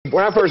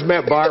When I first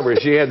met Barbara,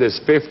 she had this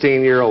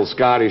 15-year-old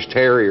Scottish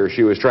Terrier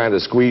she was trying to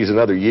squeeze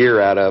another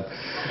year out of.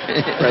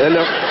 And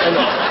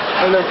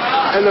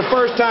the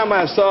first time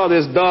I saw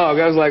this dog,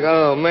 I was like,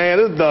 oh, man,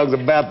 this dog's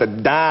about to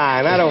die,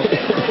 and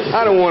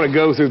I don't want to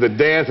go through the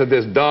death of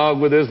this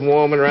dog with this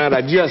woman around.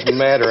 I just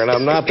met her, and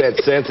I'm not that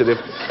sensitive.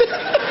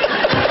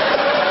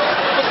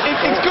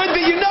 It's good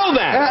that you know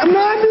that. No,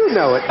 I do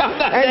know it.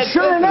 And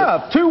sure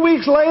enough, 2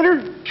 weeks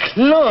later,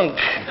 clunk,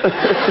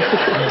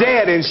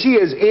 dead, and she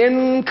is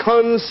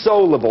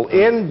inconsolable,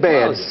 in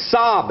bed,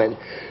 sobbing.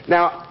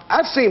 Now,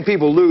 I've seen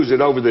people lose it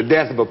over the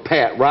death of a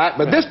pet, right?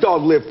 But this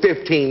dog lived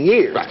 15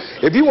 years. Right.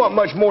 If you want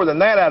much more than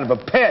that out of a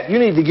pet, you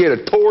need to get a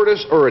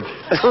tortoise or a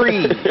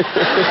tree.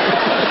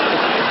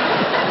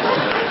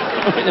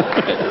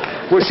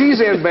 Well, she's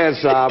in bed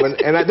sobbing,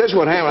 and this is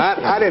what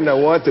happened. I didn't know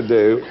what to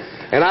do.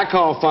 And I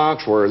call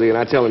Foxworthy, and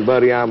I tell him,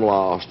 buddy, I'm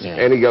lost. Yeah.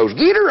 And he goes,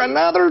 get her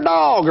another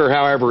dog, or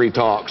however he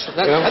talks. I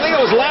think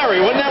it was Larry.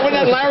 Wasn't that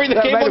Larry the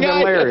cable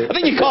guy? Larry. I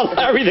think you called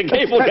Larry the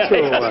cable guy. That's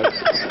who it was.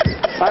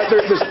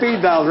 The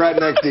speed dial's right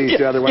next to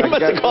each other when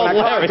I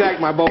contact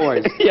my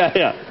boys.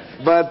 Yeah.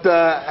 But,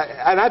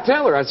 and I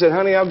tell her, I said,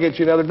 honey, I'll get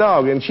you another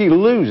dog. And she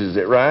loses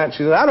it, right?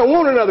 She said, I don't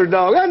want another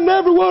dog. I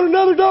never want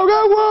another dog.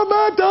 I want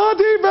my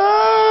Dottie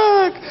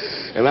back.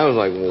 And I was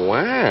like,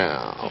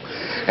 wow.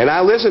 And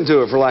I listened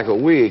to it for like a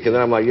week, and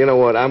then I'm like, you know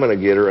what, I'm going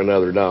to get her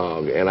another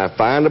dog. And I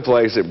find a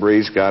place that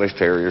breeds Scottish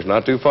Terriers,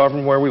 not too far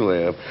from where we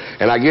live,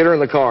 and I get her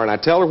in the car, and I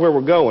tell her where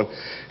we're going,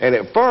 and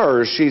at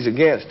first, she's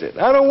against it.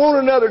 I don't want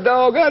another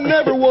dog. I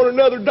never want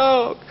another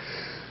dog.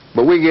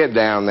 But we get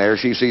down there,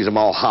 she sees them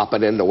all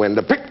hopping in the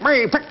window, pick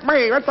me, what's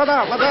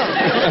up?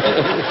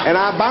 And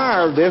I buy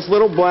her this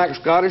little black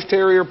Scottish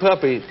Terrier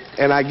puppy,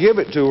 and I give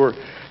it to her,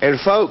 and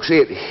folks,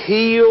 it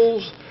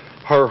heals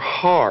her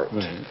heart.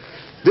 Mm-hmm.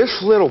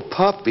 This little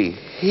puppy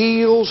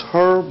heals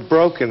her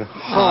broken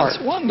heart. Oh,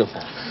 that's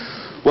wonderful.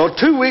 Well,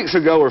 2 weeks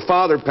ago, her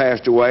father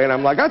passed away, and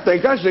I'm like, I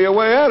think I see a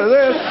way out of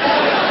this.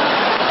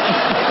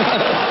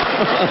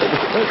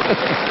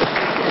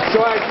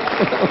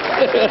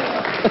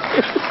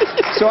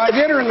 So I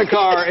get her in the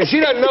car, and she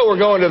doesn't know we're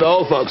going to the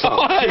old folks'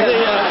 home.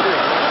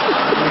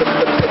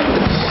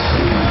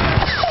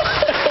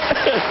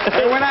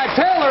 And when I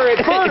tell her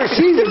at first,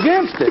 she's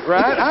against it,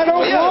 right? I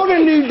don't want a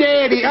new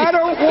daddy. I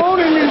don't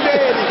want a new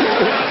daddy.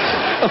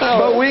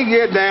 But we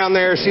get down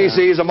there, she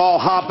sees them all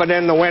hopping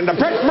in the window.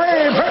 Pick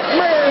me, pick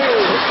me.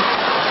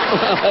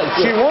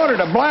 She wanted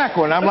a black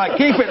one. I'm like,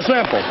 keep it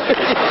simple. You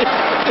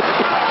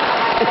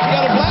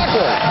got a black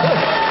one.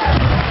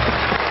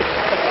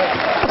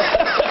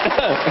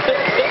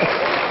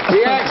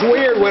 He acts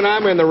weird when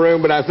I'm in the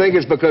room, but I think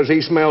it's because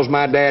he smells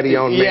my daddy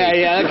on me.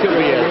 Yeah, that could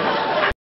be it.